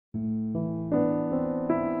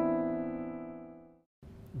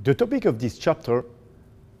The topic of this chapter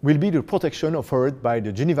will be the protection offered by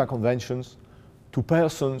the Geneva Conventions to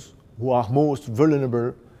persons who are most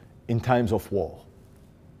vulnerable in times of war.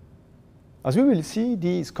 As we will see,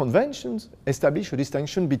 these conventions establish a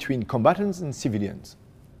distinction between combatants and civilians.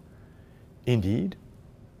 Indeed,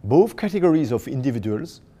 both categories of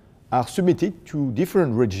individuals are submitted to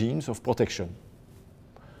different regimes of protection.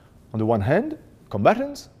 On the one hand,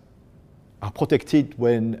 combatants are protected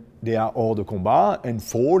when they are hors de combat and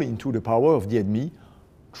fall into the power of the enemy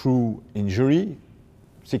through injury,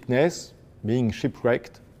 sickness, being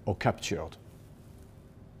shipwrecked or captured.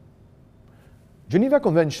 Geneva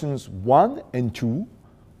Conventions 1 and 2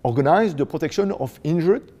 organize the protection of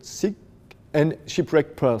injured, sick, and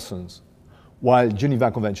shipwrecked persons, while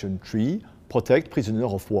Geneva Convention 3 protects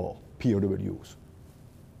prisoners of war, POWs.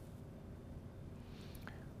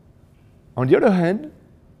 On the other hand,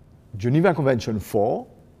 Geneva Convention 4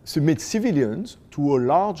 submits civilians to a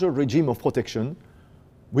larger regime of protection,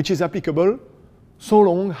 which is applicable so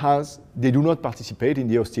long as they do not participate in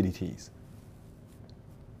the hostilities.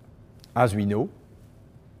 As we know,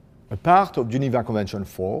 a part of Geneva Convention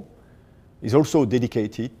 4 is also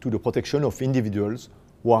dedicated to the protection of individuals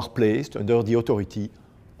who are placed under the authority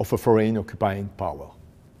of a foreign occupying power.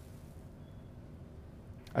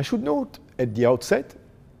 I should note at the outset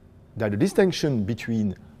that the distinction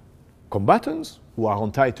between combatants who are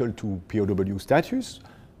entitled to POW status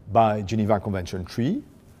by Geneva Convention 3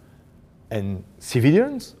 and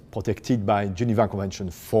civilians protected by Geneva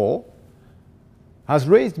Convention 4 has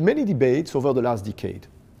raised many debates over the last decade.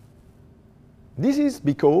 This is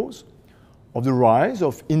because of the rise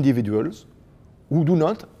of individuals who do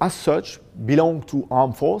not, as such, belong to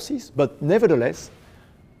armed forces, but nevertheless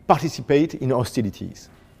participate in hostilities,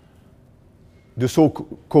 the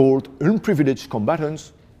so-called unprivileged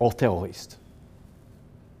combatants or terrorists.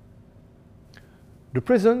 The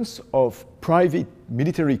presence of private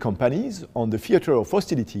military companies on the theater of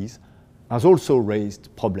hostilities has also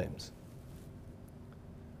raised problems.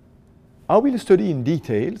 I will study in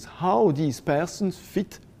detail how these persons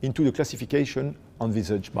fit into the classification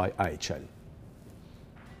envisaged by IHL.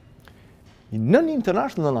 In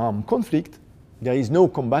non-international armed conflict, there is no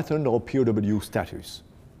combatant or POW status.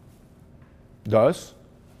 Thus,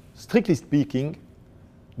 strictly speaking,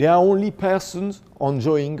 there are only persons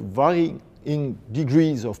enjoying varying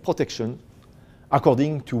degrees of protection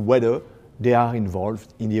according to whether they are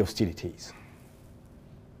involved in the hostilities.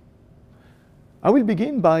 I will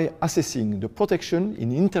begin by assessing the protection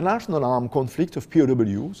in international armed conflict of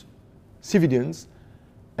POWs, civilians,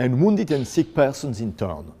 and wounded and sick persons in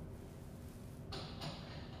turn.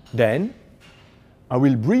 Then, I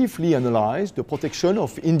will briefly analyze the protection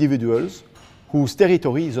of individuals whose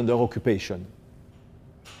territory is under occupation.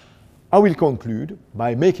 I will conclude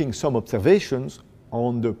by making some observations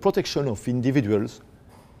on the protection of individuals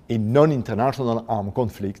in non-international armed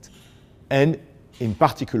conflict and, in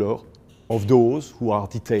particular, of those who are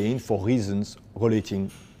detained for reasons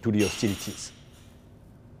relating to the hostilities.